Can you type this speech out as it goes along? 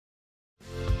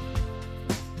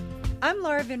I'm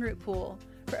Laura Vinroot Poole.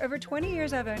 For over 20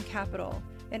 years, I've owned Capital,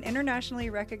 an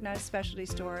internationally recognized specialty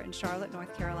store in Charlotte,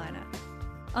 North Carolina.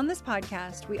 On this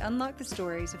podcast, we unlock the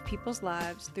stories of people's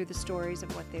lives through the stories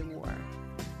of what they wore.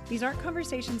 These aren't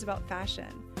conversations about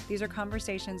fashion. These are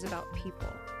conversations about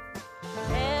people.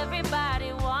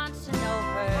 Everybody wants to know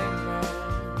her name.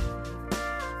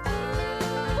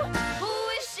 Ooh, who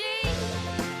is she?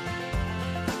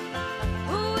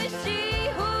 Who is she?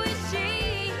 Who is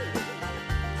she?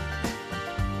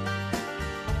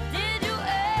 Did you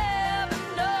ever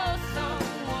know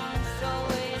someone so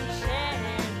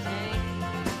enchanting?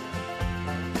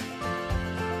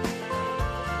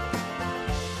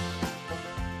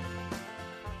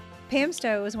 Pam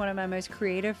Stowe is one of my most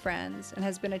creative friends and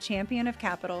has been a champion of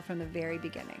Capital from the very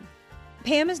beginning.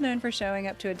 Pam is known for showing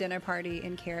up to a dinner party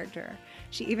in character.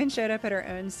 She even showed up at her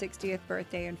own 60th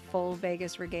birthday in full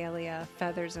Vegas regalia,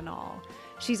 feathers and all.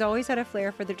 She's always had a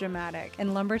flair for the dramatic,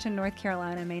 and Lumberton, North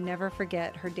Carolina may never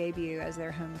forget her debut as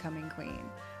their homecoming queen.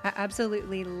 I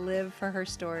absolutely live for her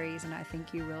stories, and I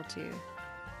think you will too.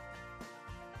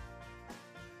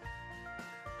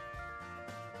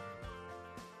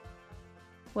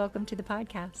 Welcome to the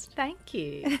podcast. Thank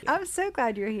you. I'm so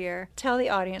glad you're here. Tell the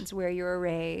audience where you were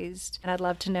raised, and I'd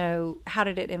love to know, how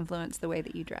did it influence the way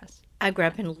that you dress? I grew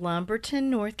up in Lumberton,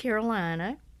 North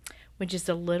Carolina, which is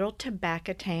a little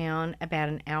tobacco town about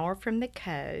an hour from the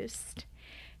coast.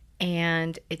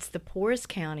 And it's the poorest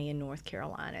county in North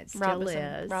Carolina. It still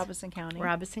is. Robeson County.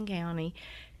 Robeson County.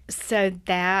 So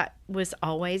that was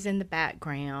always in the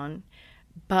background.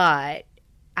 But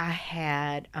I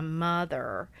had a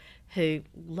mother who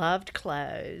loved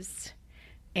clothes,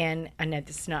 and I know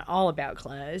this is not all about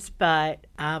clothes, but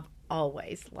I've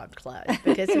always loved clothes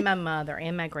because of my mother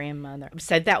and my grandmother.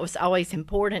 So that was always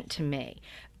important to me.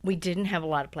 We didn't have a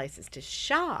lot of places to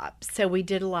shop, so we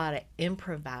did a lot of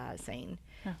improvising.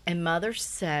 Huh. And Mother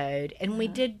sewed, and we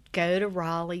did go to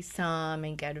Raleigh some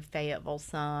and go to Fayetteville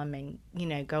some and,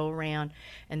 go around.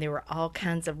 And there were all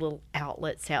kinds of little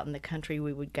outlets out in the country.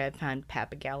 We would go find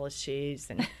Papagella shoes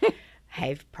and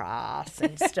Have Price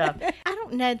and stuff. I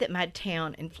don't know that my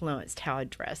town influenced how I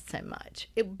dressed so much,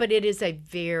 but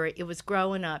it was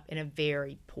growing up in a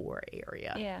very poor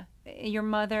area. Yeah. Is your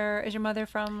mother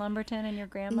from Lumberton, and your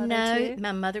grandmother too? No,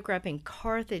 my mother grew up in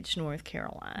Carthage, North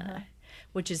Carolina,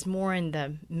 which is more in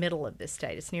the middle of the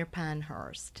state. It's near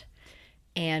Pinehurst.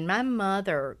 And my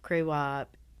mother grew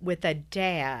up with a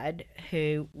dad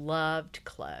who loved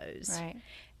clothes. Right.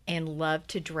 And loved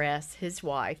to dress his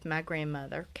wife, my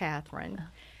grandmother, Catherine,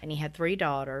 and he had 3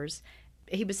 daughters.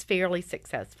 He was fairly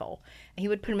successful. He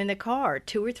would put them in the car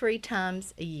 2 or 3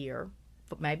 times a year,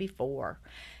 maybe 4,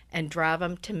 and drive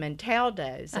them to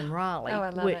Montaldo's in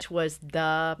Raleigh, which was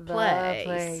the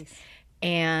place.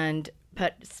 And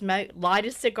light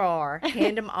a cigar,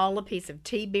 hand them all a piece of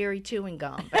tea-berry chewing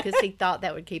gum because he thought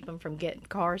that would keep them from getting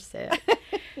car sick.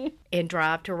 And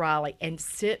drive to Raleigh and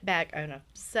sit back on a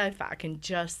sofa. I can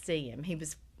just see him. He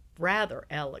was rather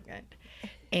elegant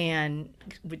and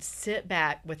would sit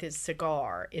back with his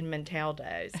cigar in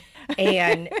Montaldo's,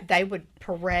 and they would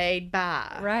parade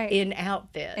by in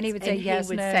outfits. And he would say yes,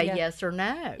 he would say yes or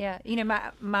no. Yeah.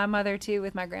 My mother, too,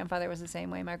 with my grandfather was the same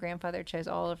way. My grandfather chose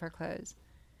all of her clothes.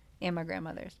 And my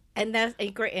grandmother's. And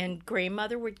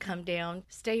grandmother would come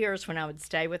downstairs when I would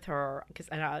stay with her, because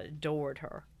I adored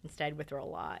her and stayed with her a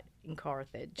lot in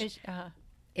Carthage.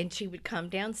 And she would come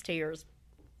downstairs,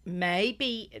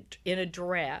 maybe in a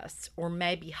dress or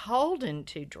maybe holding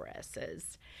 2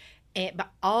 dresses,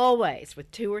 but always with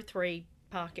 2 or 3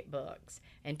 pocketbooks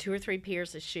and 2 or 3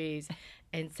 pairs of shoes,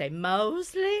 and say,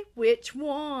 "Mosley, which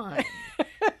one?"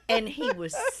 And he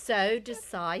was so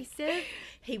decisive.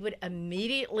 He would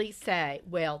immediately say,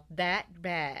 "Well, that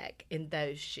bag and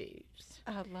those shoes."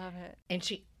 I love it. And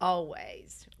she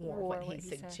always wore what he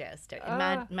suggested.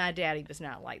 And my daddy was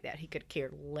not like that. He could care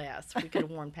less. We could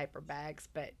have worn paper bags,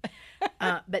 but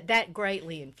that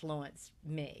greatly influenced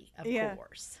me, of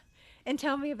course. And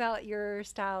tell me about your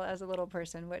style as a little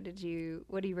person. What do you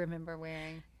remember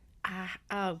wearing?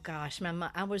 I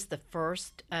was the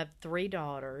first of 3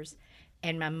 daughters,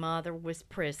 and my mother was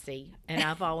prissy, and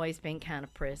I've always been kind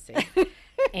of prissy.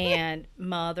 And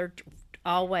Mother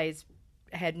always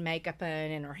had makeup on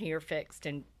and her hair fixed,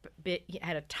 and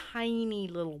had a tiny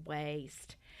little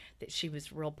waist that she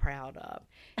was real proud of.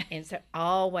 And so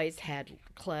always had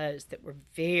clothes that were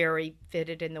very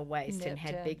fitted in the waist and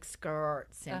had big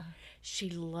skirts. And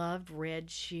she loved red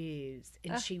shoes,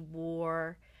 and she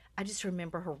wore... I just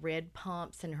remember her red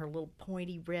pumps and her little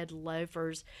pointy red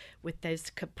loafers with those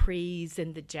capris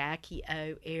in the Jackie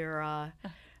O era.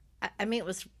 I mean, it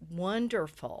was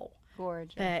wonderful.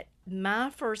 gorgeous. But my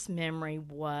first memory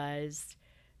was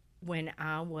when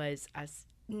I was,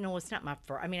 no, it's not my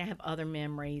first. I mean, I have other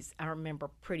memories. I remember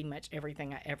pretty much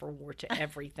everything I ever wore to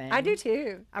everything. I do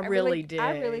too. I really do.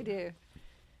 I really do.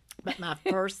 But my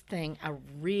first thing I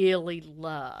really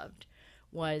loved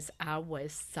was I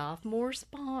was sophomore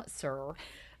sponsor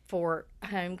for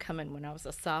homecoming when I was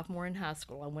a sophomore in high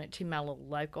school. I went to my little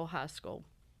local high school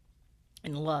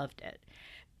and loved it.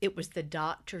 It was the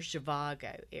Dr.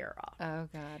 Zhivago era. Oh,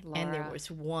 God, Laura. And there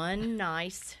was one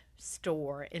nice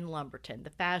store in Lumberton, the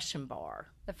Fashion Bar.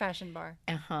 The Fashion Bar.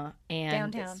 And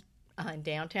Downtown. In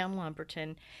downtown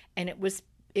Lumberton. And it was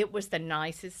the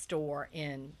nicest store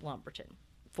in Lumberton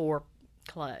for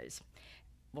clothes.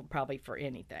 Well, probably for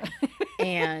anything.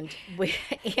 and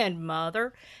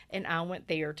Mother and I went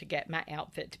there to get my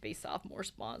outfit to be sophomore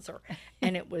sponsor.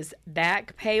 And it was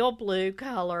that pale blue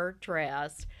color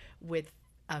dress with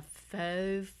a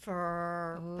faux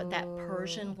fur, but that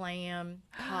Persian lamb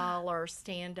collar,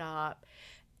 stand up.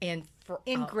 And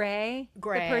in gray, the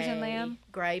Persian lamb?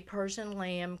 Gray Persian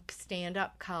lamb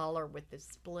stand-up collar with the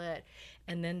split.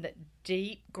 And then the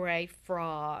deep gray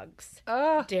frogs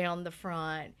down the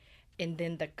front. And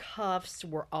then the cuffs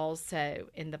were also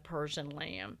in the Persian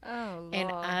lamb. Oh, Lord.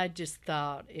 And I just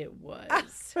thought it was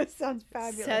It sounds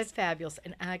fabulous. so fabulous.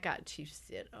 And I got to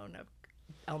sit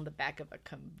on the back of a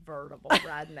convertible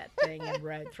riding that thing and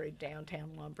rode through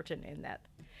downtown Lumberton in that.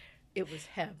 It was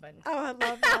heaven. Oh, I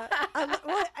love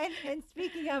that. And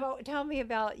speaking of, tell me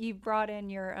about, you brought in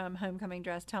your homecoming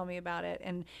dress. Tell me about it,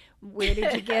 and where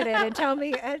did you get it? And tell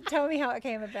me how it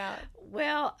came about.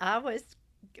 Well,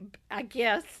 I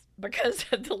guess because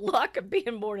of the luck of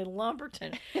being born in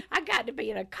Lumberton, I got to be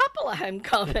in a couple of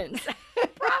homecomings.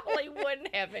 Probably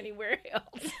wouldn't have anywhere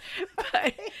else.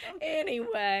 But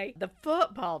anyway, the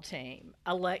football team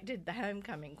elected the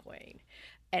homecoming queen.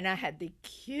 And I had the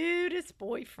cutest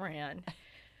boyfriend.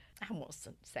 I won't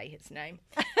say his name.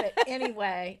 But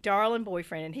anyway, darling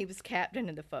boyfriend, and he was captain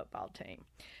of the football team.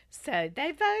 So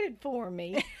they voted for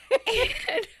me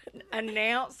and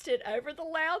announced it over the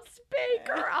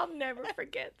loudspeaker. I'll never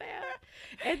forget that.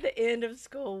 At the end of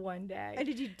school one day. And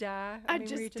did you die? I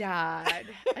just died.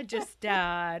 I just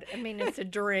died. I mean, it's a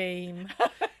dream.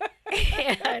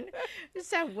 And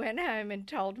so I went home and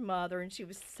told Mother, and she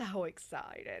was so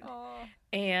excited. Aww.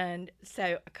 And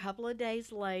so a couple of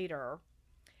days later,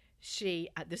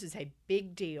 this is a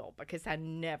big deal because I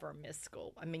never missed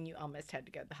school. I mean, you almost had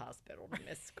to go to the hospital to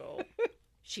miss school.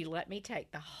 She let me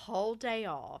take the whole day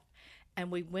off,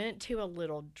 and we went to a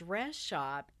little dress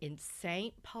shop in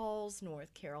St. Paul's,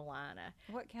 North Carolina.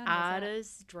 What county is that?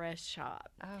 Ida's Dress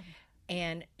Shop. Oh.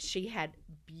 And she had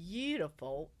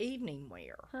beautiful evening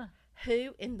wear. Huh.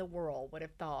 Who in the world would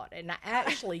have thought? And I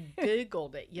actually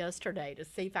Googled it yesterday to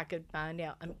see if I could find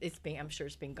out. I'm sure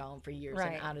it's been gone for years,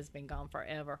 right. And Ida's been gone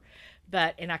forever.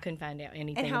 And I couldn't find out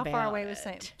anything about it. And how far away was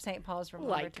it. St. Paul's from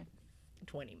Lumberton? Like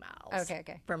 20 miles.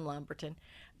 Okay. From Lumberton.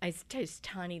 It's a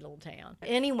tiny little town.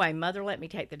 Anyway, Mother let me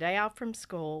take the day off from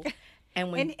school.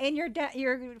 And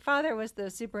your father was the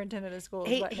superintendent of schools.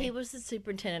 He was the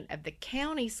superintendent of the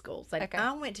county schools. Like, okay.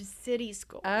 I went to city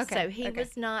schools, so he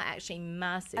was not actually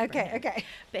my superintendent. Okay.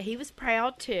 But he was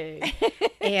proud too.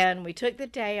 And we took the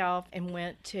day off and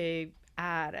went to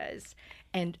Ida's.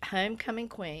 And homecoming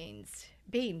queens,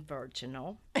 being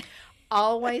virginal,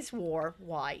 always wore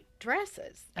white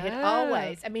dresses. It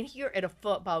always. I mean, you're at a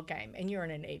football game and you're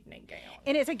in an evening gown.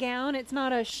 And it's a gown. It's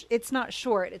not it's not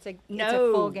short. It's a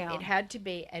full gown. It had to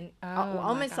be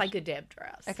almost like a Deb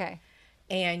dress. Okay.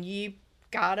 And you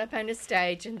got up on the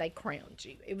stage and they crowned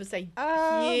you. It was a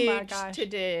huge to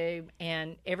do,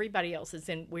 and everybody else is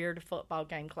in weird football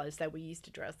game clothes. So we used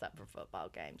to dress up for football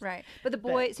games. Right. But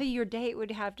so your date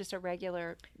would have just a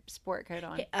regular sport coat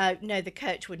on? No, the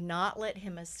coach would not let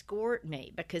him escort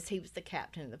me because he was the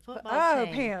captain of the football team.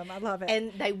 Oh, Pam, I love it.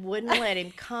 And they wouldn't let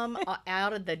him come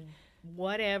out of the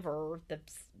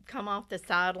come off the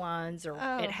sidelines or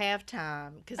at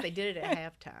halftime, because they did it at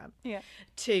halftime. Yeah.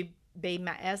 To be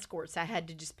my escort, so I had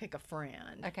to just pick a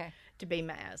friend to be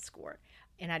my escort,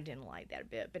 and I didn't like that a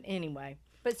bit. But anyway,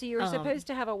 but so you were supposed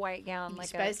to have a white gown,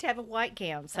 supposed to have a white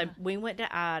gown. So we went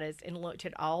to Ida's and looked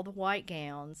at all the white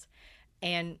gowns,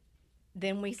 and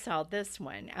then we saw this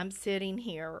one. I'm sitting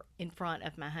here in front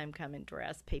of my homecoming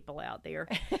dress, people out there,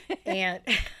 and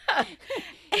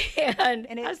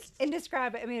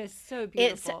describe it. I mean, it's so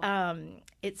beautiful.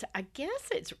 It's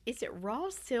is it raw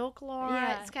silk, Laura?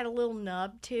 Yeah. It's got a little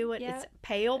nub to it. Yeah. It's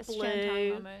pale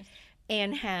blue almost.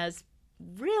 And has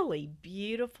really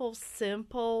beautiful,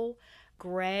 simple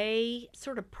gray,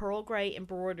 sort of pearl gray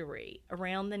embroidery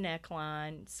around the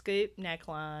neckline, scoop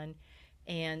neckline,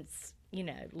 and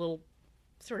little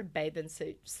sort of bathing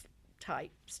suits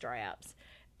type straps,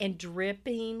 and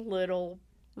dripping little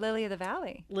Lily of the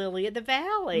Valley. Lily of the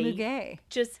Valley. Muguet.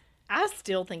 I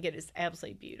still think it is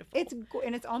absolutely beautiful.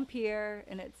 And it's on Pierre,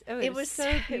 and it was so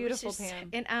it beautiful, was just, Pam.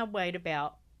 and I weighed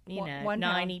about,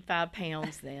 95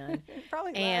 pounds then.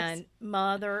 Probably less. And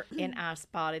Mother and I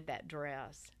spotted that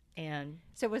dress. And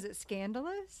So was it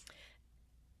scandalous?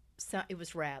 so it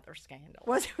was rather scandalous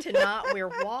Was it? to not wear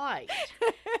white.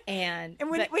 And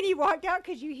when you walked out,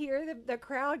 could you hear the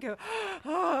crowd go,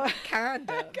 oh, kind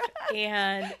of.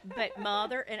 But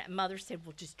Mother said,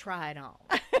 well, just try it on.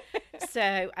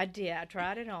 So I did. I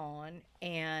tried it on,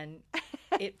 and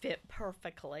it fit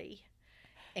perfectly.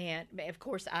 And, of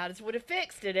course, I just would have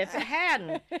fixed it if it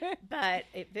hadn't. But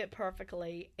it fit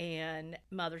perfectly, and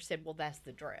Mother said, well, that's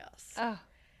the dress. oh.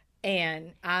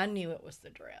 And I knew it was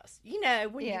the dress.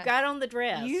 When Yeah. you got on the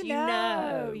dress, you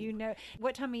know. You know.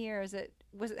 What time of year is it?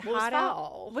 Was it Well, it's hot out?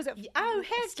 fall. Was it? Oh,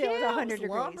 heck still yeah, 100 it was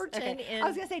degrees. Lumberton Okay. in- I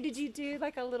was gonna say, did you do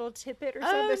like a little tippet or Oh,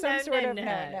 something? no, Some sort no.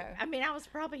 No. I mean, I was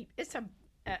probably,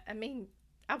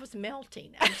 I was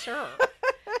melting, I'm sure.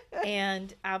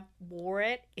 And I wore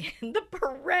it in the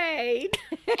parade.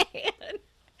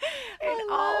 and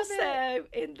also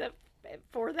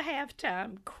for the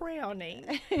halftime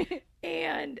crowning.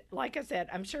 And like I said,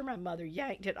 I'm sure my mother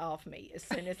yanked it off me as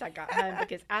soon as I got home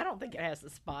because I don't think it has a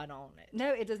spot on it.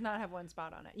 No, it does not have one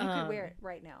spot on it. You could wear it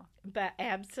right now. But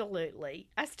absolutely,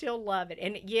 I still love it.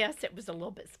 And yes, it was a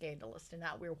little bit scandalous to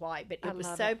not wear white, but it was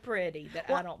so pretty that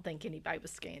I don't think anybody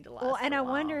was scandalized. Well, and for I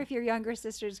wonder long. if your younger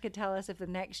sisters could tell us if the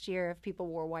next year if people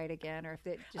wore white again or if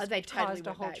it just they totally caused a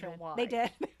went whole back to trend. white. They did.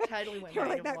 Totally went You're back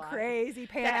like to that white. crazy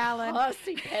Pam That Allen.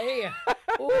 hussy Pam.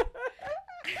 Ooh.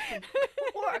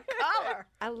 What a color.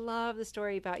 I love the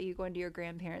story about you going to your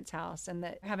grandparents' house and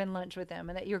that having lunch with them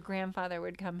and that your grandfather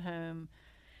would come home.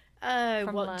 Oh,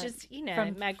 From well, lunch. just,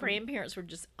 From grandparents were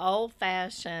just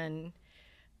old-fashioned,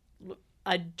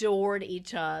 adored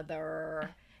each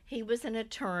other. He was an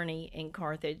attorney in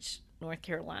Carthage, North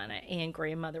Carolina, and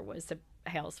grandmother was a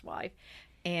housewife.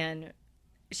 And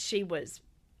she was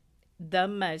the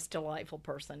most delightful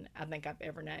person I think I've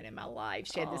ever known in my life.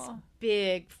 She had this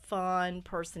big, fun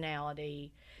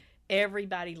personality.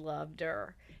 Everybody loved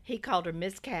her. He called her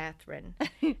Miss Catherine,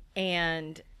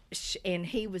 and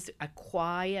he was a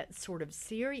quiet, sort of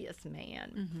serious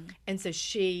man. Mm-hmm. And so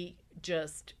she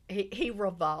just he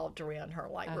revolved around her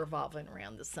like revolving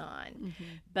around the sun. Mm-hmm.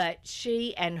 But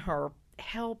she and her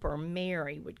helper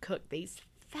Mary would cook these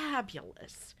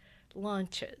fabulous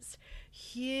lunches,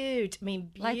 huge,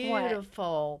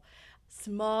 beautiful,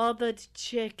 smothered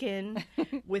chicken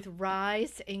with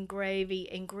rice and gravy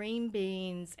and green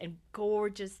beans and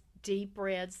gorgeous deep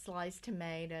red sliced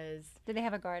tomatoes. Did they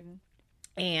have a garden?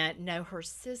 And no, her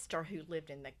sister who lived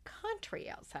in the country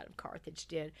outside of Carthage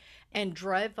did, and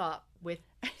drove up with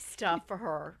stuff for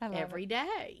her every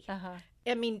day. Uh-huh.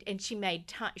 I mean, and she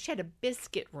made she had a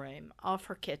biscuit room off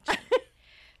her kitchen.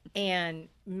 And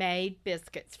made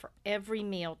biscuits for every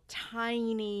meal,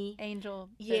 tiny angel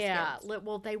biscuits. Yeah,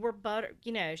 well, they were butter.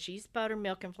 She used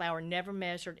buttermilk and flour, never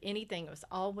measured anything. It was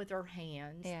all with her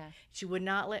hands. Yeah, she would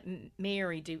not let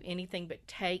Mary do anything but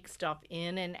take stuff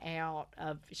in and out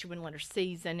of. She wouldn't let her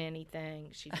season anything.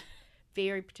 She's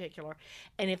very particular.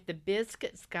 And if the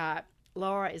biscuits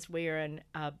Laura is wearing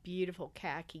a beautiful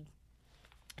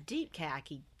deep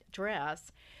khaki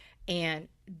dress. And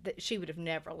she would have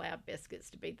never allowed biscuits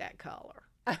to be that color.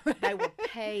 They were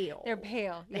pale. They're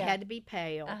pale. They had to be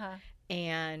pale. Uh-huh.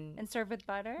 And served with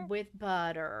butter? With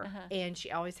butter. Uh-huh. And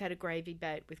she always had a gravy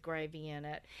boat with gravy in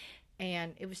it.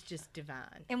 And it was just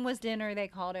divine. And was dinner, they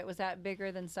called it, was that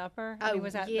bigger than supper?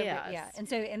 Was that yes. Yeah. And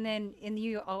so, and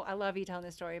you, I love you telling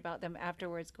the story about them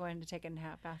afterwards going to take a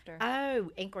nap after.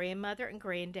 Oh, and grandmother and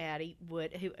granddaddy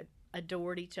who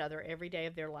adored each other every day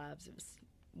of their lives. It was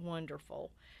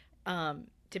wonderful.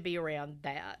 To be around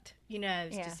that.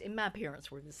 It's just, and my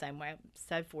parents were the same way. I'm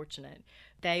so fortunate.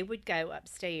 They would go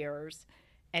upstairs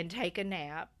and take a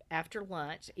nap after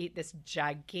lunch, eat this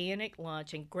gigantic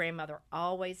lunch, and grandmother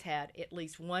always had at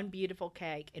least one beautiful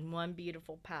cake and one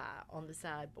beautiful pie on the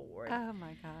sideboard. Oh,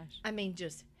 my gosh. I mean,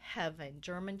 just heaven.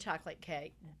 German chocolate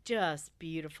cake, just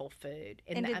beautiful food.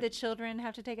 And did the children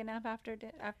have to take a nap after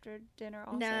dinner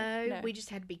also? No, we just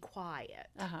had to be quiet.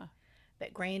 Uh-huh.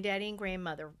 But granddaddy and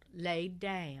grandmother laid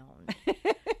down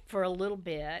for a little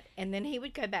bit, and then he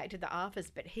would go back to the office,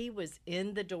 but he was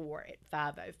in the door at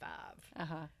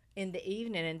 5:05 in the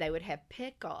evening, and they would have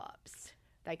pickups,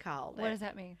 they called it. What does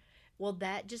that mean? Well,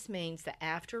 that just means that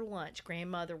after lunch,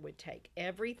 grandmother would take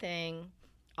everything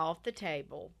off the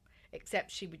table, except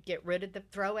she would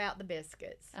throw out the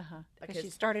biscuits. Because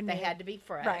she started they had to be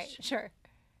fresh. Right, sure.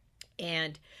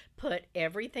 and put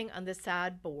everything on the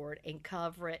sideboard and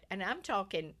cover it. And I'm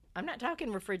not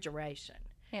talking refrigeration.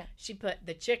 Yeah. She put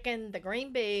the chicken, the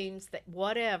green beans,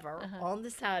 whatever on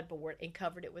the sideboard and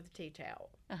covered it with a tea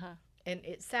towel. And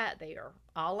it sat there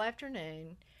all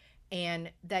afternoon.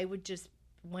 And they would just,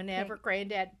 whenever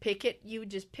Granddad pick it, you would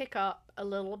just pick up a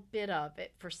little bit of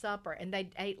it for supper. And they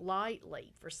ate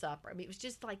lightly for supper. I mean, it was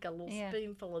just like a little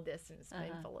spoonful of this and a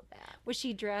spoonful of that. Was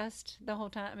she dressed the whole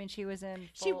time? I mean, she was in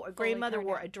full, Grandmother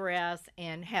wore a dress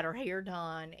and had her hair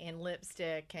done and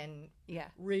lipstick and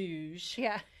rouge.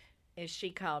 Yeah. As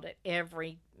she called it,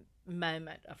 every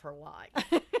moment of her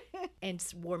life. And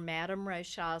wore Madame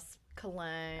Rochas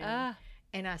cologne.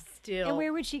 And I still... And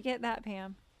where would she get that,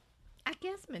 Pam? I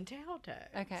guess Montalto's.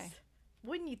 Okay.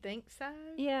 Wouldn't you think so?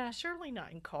 Yeah. Surely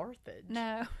not in Carthage.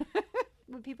 No.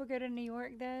 Would people go to New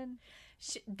York then?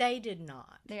 They did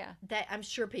not. Yeah. I'm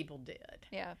sure people did.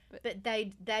 Yeah. But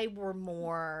they were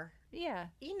more... Yeah.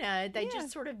 You know, they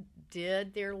just sort of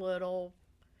did their little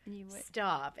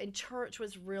stuff. And church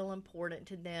was real important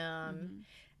to them.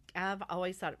 I've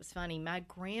always thought it was funny. My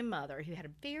grandmother, who had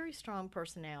a very strong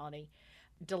personality,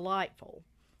 delightful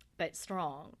but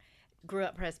strong, grew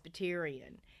up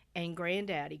Presbyterian, and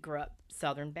Granddaddy grew up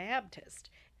Southern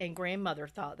Baptist, and Grandmother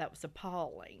thought that was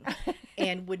appalling,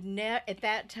 and would at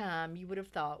that time you would have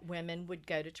thought women would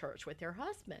go to church with their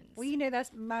husbands. Well, you know,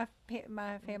 that's my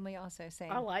family also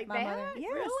saying. I like my that. Mother,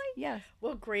 yes, really? Yes.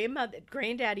 Well,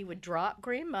 Granddaddy would drop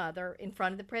Grandmother in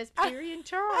front of the Presbyterian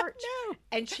church,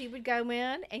 and she would go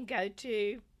in and go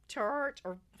to church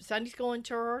or Sunday school in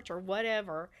church or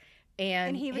whatever.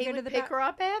 And he would pick her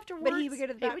up afterwards. But he would go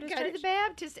to the Baptist He would go to the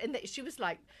Baptist. And she was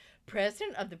like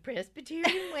president of the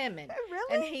Presbyterian women.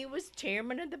 Really? And he was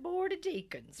chairman of the board of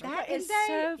deacons. That is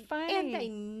so funny. And they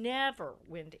never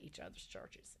went to each other's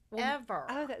churches. Ever.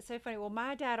 Oh, that's so funny. Well,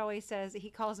 my dad always says that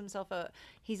he calls himself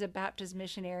he's a Baptist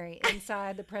missionary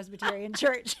inside the Presbyterian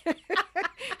church.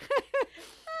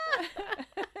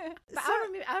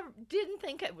 But I didn't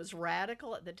think it was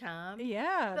radical at the time.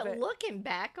 Yeah. But looking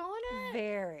back on it,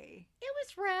 very. It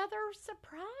was rather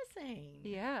surprising.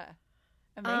 Yeah.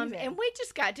 Amazing. And we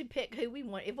just got to pick who we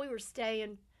want. If we were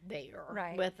staying there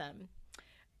with them,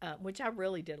 which I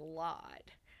really did a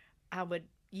lot,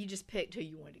 you just picked who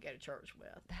you wanted to go to church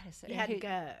with. That is so. You had to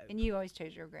go. And you always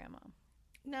chose your grandma.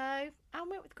 No, I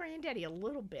went with Granddaddy a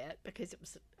little bit because it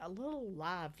was a little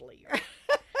livelier.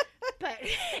 But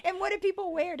and what did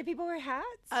people wear? Did people wear hats?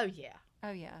 Oh, yeah. Oh,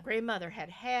 yeah. Grandmother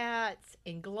had hats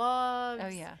and gloves. Oh,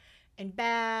 yeah. And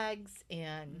bags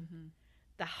and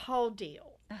the whole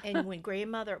deal. And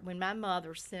when my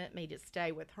mother sent me to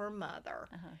stay with her mother,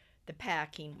 the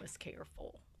packing was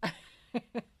careful.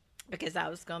 Because I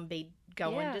was going to be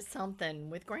going to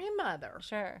something with Grandmother.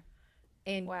 Sure.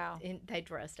 And, wow. And they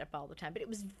dressed up all the time. But it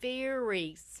was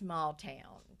very small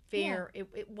town.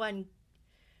 It wasn't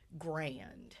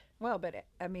grand. Well, but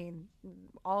I mean,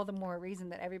 all the more reason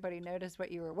that everybody noticed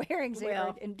what you were wearing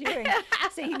and doing.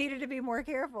 So you needed to be more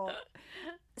careful.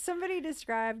 Somebody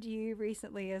described you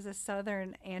recently as a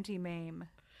Southern Auntie Mame.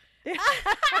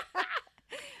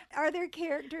 Are there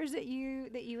characters that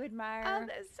you admire? Oh,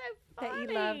 that's so funny.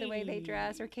 That you love the way they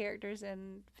dress, or characters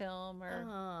in film,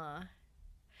 or?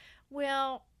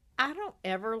 Well, I don't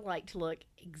ever like to look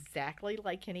exactly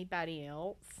like anybody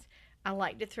else. I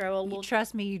like to throw a little.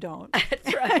 Trust me, you don't.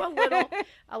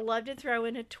 I love to throw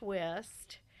in a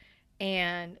twist.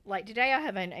 And like today, I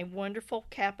have a wonderful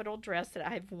capital dress that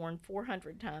I have worn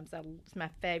 400 times. It's my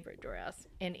favorite dress,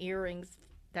 and earrings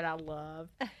that I love.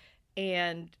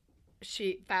 And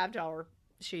 $5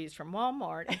 shoes from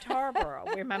Walmart in Tarboro,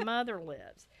 where my mother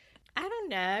lives. I don't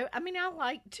know. I mean, I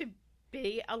like to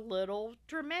be a little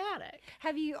dramatic.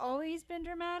 Have you always been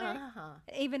dramatic?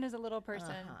 Even as a little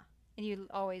person? And you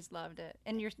always loved it.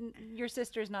 And your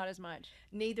sister's not as much.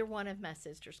 Neither one of my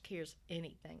sisters cares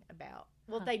anything about.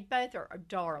 Well, they both are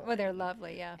darling. Well, they're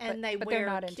lovely, yeah. And but wear they're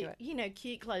not into it.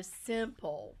 Cute clothes,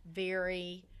 simple,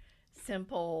 very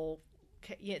simple.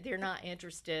 They're not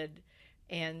interested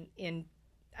in.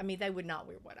 I mean, they would not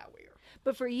wear what I wear.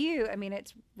 But for you, I mean,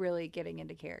 it's really getting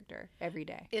into character every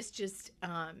day. It's just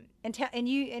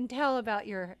and tell about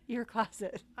your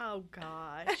closet. Oh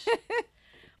gosh.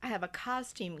 I have a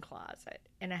costume closet,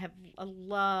 and I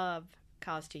love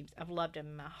costumes. I've loved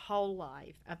them my whole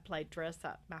life. I've played dress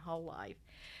up my whole life,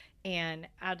 and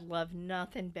I'd love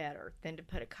nothing better than to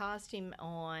put a costume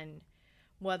on,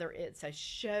 whether it's a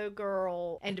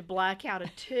showgirl, and to black out a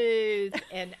tooth,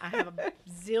 and I have a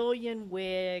zillion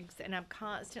wigs, and I'm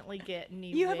constantly getting new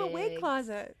wigs. You have a wig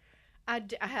closet. I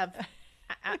have,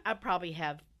 I probably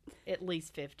have at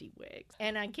least 50 wigs,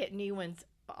 and I get new ones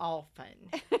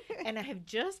often. And I have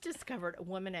just discovered a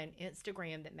woman on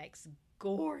Instagram that makes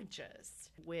gorgeous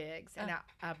wigs. And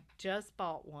I just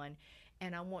bought one.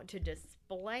 And I want to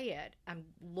display it. I'm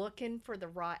looking for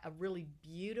a really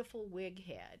beautiful wig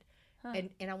head. And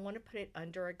I want to put it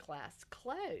under a glass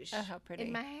cloche how pretty.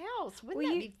 in my house. Wouldn't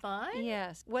that be fun?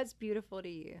 Yes. What's beautiful to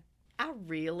you? I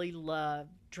really love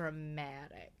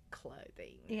dramatic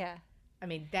clothing. Yeah. I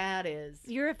mean, that is...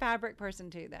 You're a fabric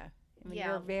person too, though. I mean, Yeah.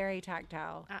 You're very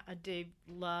tactile. I do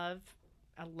love...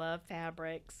 I love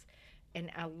fabrics. And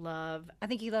I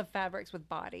think you love fabrics with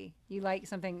body. You like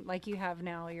something like you have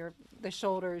now. The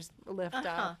shoulders lift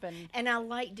up, and I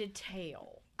like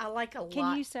detail. I like a lot.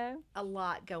 Can you sew? A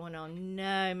lot going on.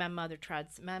 No, my mother tried.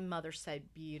 My mother sewed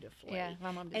beautifully. Yeah,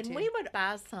 my mom did and too. we would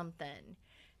buy something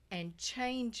and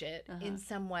change it in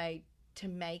some way to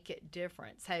make it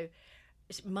different. So,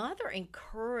 mother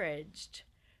encouraged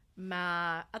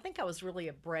I think I was really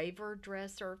a braver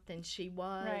dresser than she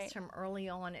was from early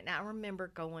on. And I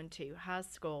remember going to high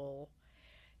school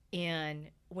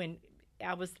when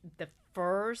I was the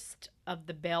first of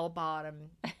the bell-bottom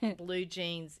blue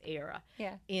jeans era.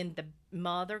 Yeah.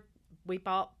 We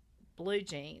bought blue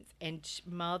jeans, and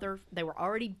they were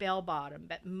already bell-bottom,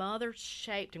 but mother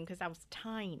shaped them because I was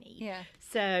tiny. Yeah.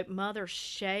 So mother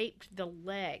shaped the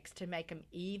legs to make them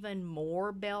even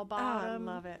more bell-bottom.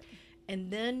 Oh, I love it.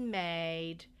 And then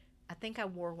I think I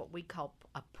wore what we call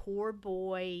a poor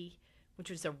boy, which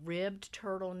was a ribbed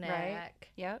turtleneck. Right.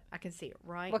 Yep. I can see it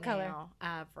right what now. Color?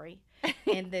 Ivory.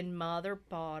 And then mother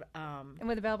bought... and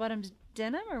were the bell bottoms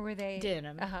denim or were they...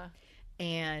 Denim.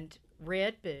 And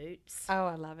red boots. Oh,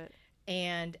 I love it.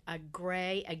 And a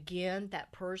gray, again,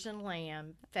 that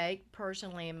fake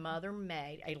Persian lamb mother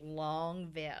made, a long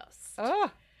vest.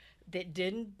 Oh! That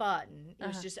didn't button. It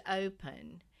was just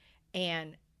open.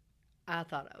 And... I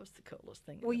thought I was the coolest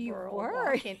thing in the world.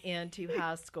 Were. Walking into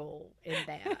high school in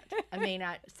that. I mean,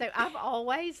 so I've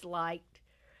always liked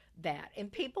that. And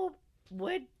people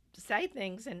would say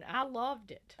things, and I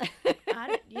loved it.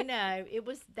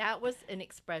 That was an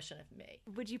expression of me.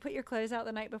 Would you put your clothes out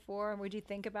the night before, and would you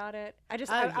think about it?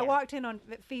 Yeah. I walked in on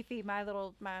Fifi, my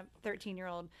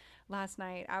 13-year-old, last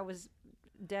night. I was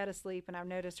dead asleep, and I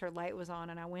noticed her light was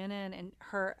on, and I went in, and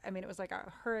it was like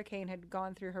a hurricane had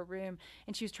gone through her room,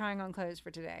 and she was trying on clothes for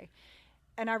today.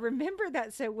 And I remember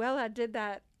that so well. I did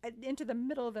that into the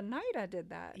middle of the night. I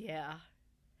did that. Yeah.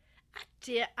 I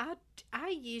did. I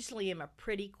usually am a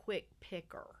pretty quick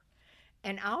picker,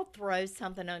 and I'll throw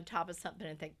something on top of something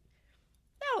and think,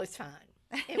 no, it's fine.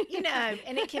 And,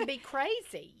 and it can be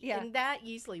crazy. Yeah. And that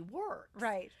usually works.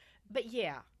 Right. But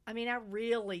yeah, I mean, I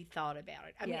really thought about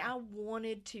it. I mean, Yeah. I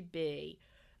wanted to be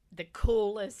the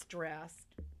coolest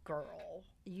dressed girl.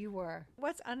 You were.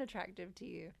 What's unattractive to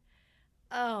you?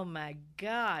 Oh my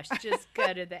gosh, just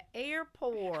go to the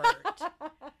airport.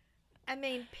 I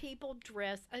mean, people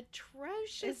dress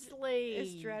atrociously.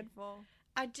 It's dreadful.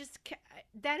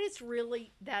 That is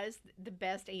the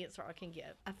best answer I can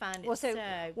give. I find it so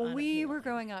when we were unappealing.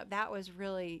 growing up, that was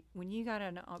really, when you got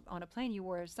on a plane, you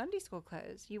wore Sunday school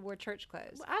clothes. You wore church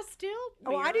clothes. Well, I still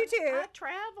Oh, I do too. I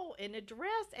travel in a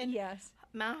dress. And Yes.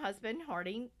 my husband,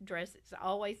 Harding, dresses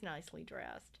always nicely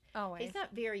dressed. Always. He's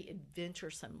not very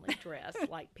adventuresomely dressed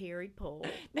like Perry Poole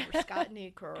or Scott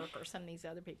Newkirk or some of these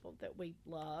other people that we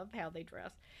love, how they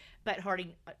dress. But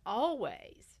Harding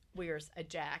always wears a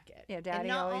jacket. Yeah, Daddy and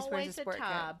not always wears a sport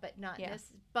tie, coat. but not Yeah.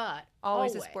 but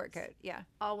Always a sport coat. Yeah.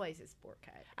 Always a sport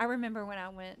coat. I remember when I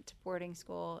went to boarding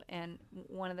school, and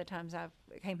one of the times I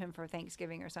came home for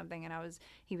Thanksgiving or something, and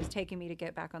he was taking me to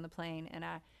get back on the plane, and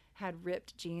I had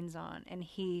ripped jeans on, and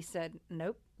he said,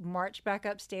 nope, march back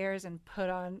upstairs and put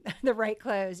on the right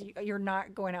clothes. You're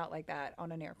not going out like that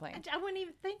on an airplane. I wouldn't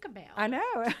even think about I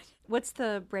know. What's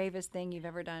the bravest thing you've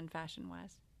ever done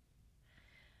fashion-wise?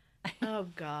 Oh,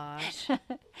 gosh.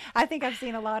 I think I've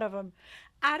seen a lot of them.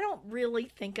 I don't really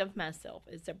think of myself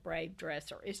as a brave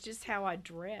dresser. It's just how I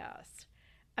dress.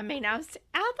 I mean, I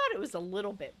thought it was a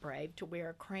little bit brave to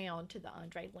wear a crown to the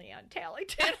Andre Leon Talley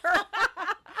dinner.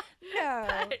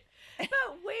 No.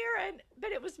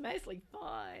 But it was mostly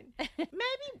fun. Maybe,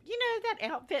 that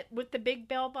outfit with the big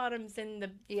bell bottoms and the...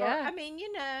 Yeah. I mean,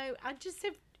 I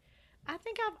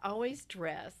think I've always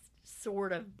dressed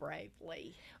sort of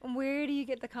bravely. Where do you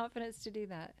get the confidence to do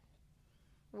that?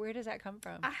 Where does that come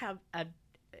from?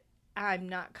 I'm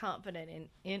not confident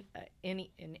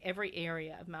in every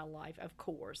area of my life. Of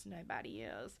course, nobody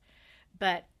is.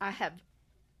 But I have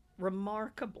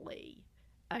remarkably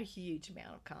a huge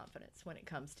amount of confidence when it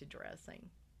comes to dressing.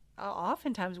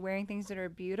 oftentimes wearing things that are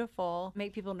beautiful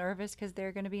make people nervous because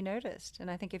they're going to be noticed. And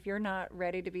I think if you're not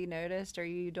ready to be noticed or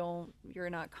you're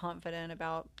not confident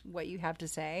about what you have to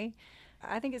say,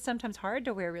 I think it's sometimes hard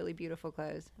to wear really beautiful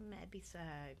clothes. Maybe so.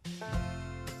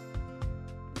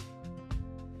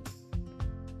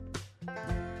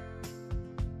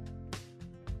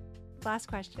 Last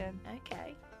question.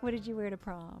 Okay. What did you wear to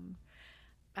prom?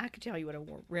 I could tell you what I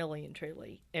wore really and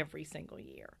truly every single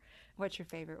year. What's your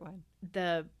favorite one?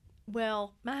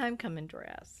 My homecoming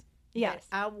dress. Yes.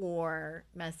 That I wore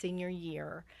my senior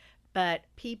year, but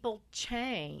people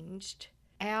changed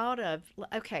out of,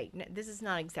 this is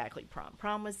not exactly prom.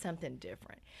 Prom was something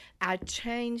different. I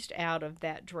changed out of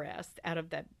that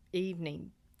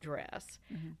evening dress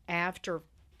after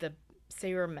the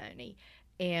ceremony,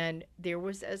 and there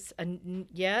was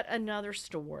yet another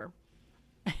store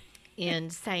in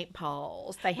St.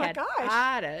 Paul's. They had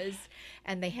Ida's,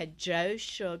 and they had Joe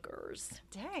Sugars.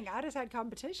 Dang, Ida's had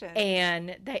competition.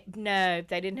 And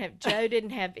Joe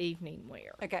didn't have evening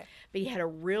wear. Okay. But he had a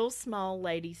real small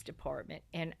ladies department,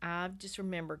 and I just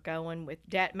remember going with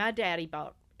my daddy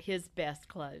bought his best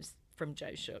clothes from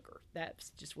Joe Sugar. That's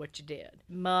just what you did.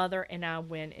 Mother and I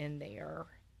went in there,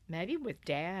 maybe with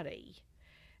Daddy,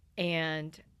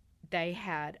 and they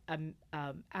had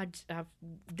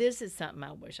this is something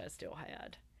I wish I still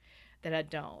had that I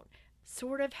don't.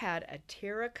 Sort of had a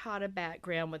terracotta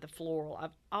background with a floral.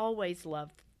 I've always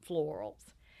loved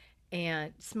florals,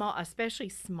 and especially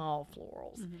small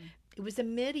florals. Mm-hmm. It was a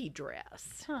midi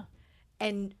dress,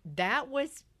 and that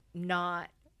was not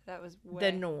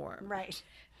the norm, right?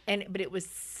 But it was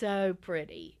so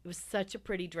pretty. It was such a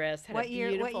pretty dress. What year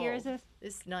is this?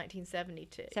 This is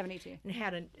 1972. 72. And it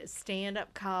had a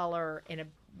stand-up collar and a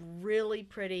really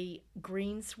pretty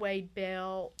green suede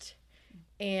belt.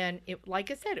 And it,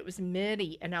 like I said, it was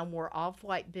midi, and I wore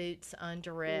off-white boots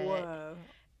under it. Whoa.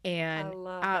 And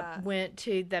I went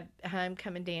to the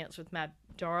homecoming dance with my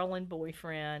darling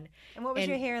boyfriend. And what was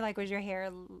your hair like? Was your hair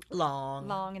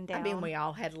long and down? I mean, we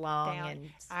all had long down. and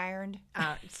ironed,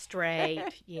 straight.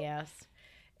 Yes,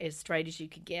 as straight as you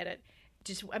could get it.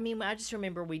 I just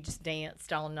remember we just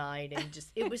danced all night, and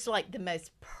it was like the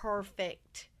most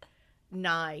perfect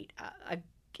night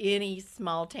any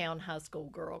small town high school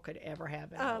girl could ever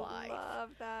have in her life. I love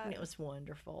that. And it was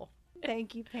wonderful.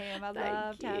 Thank you, Pam. I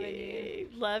loved having you.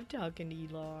 Love talking to you,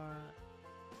 Laura.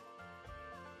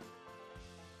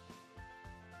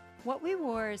 What We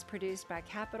Wore is produced by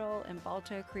Capitol and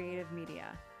Balto Creative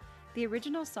Media. The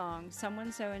original song,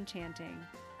 Someone So Enchanting,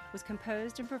 was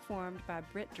composed and performed by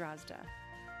Britt Drozda.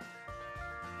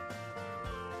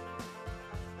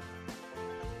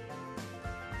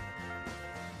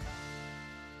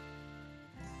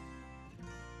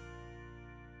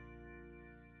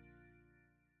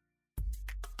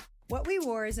 What We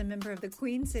Wore is a member of the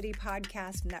Queen City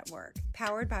Podcast Network,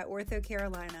 powered by Ortho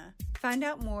Carolina. Find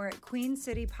out more at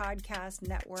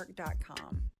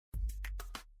queencitypodcastnetwork.com.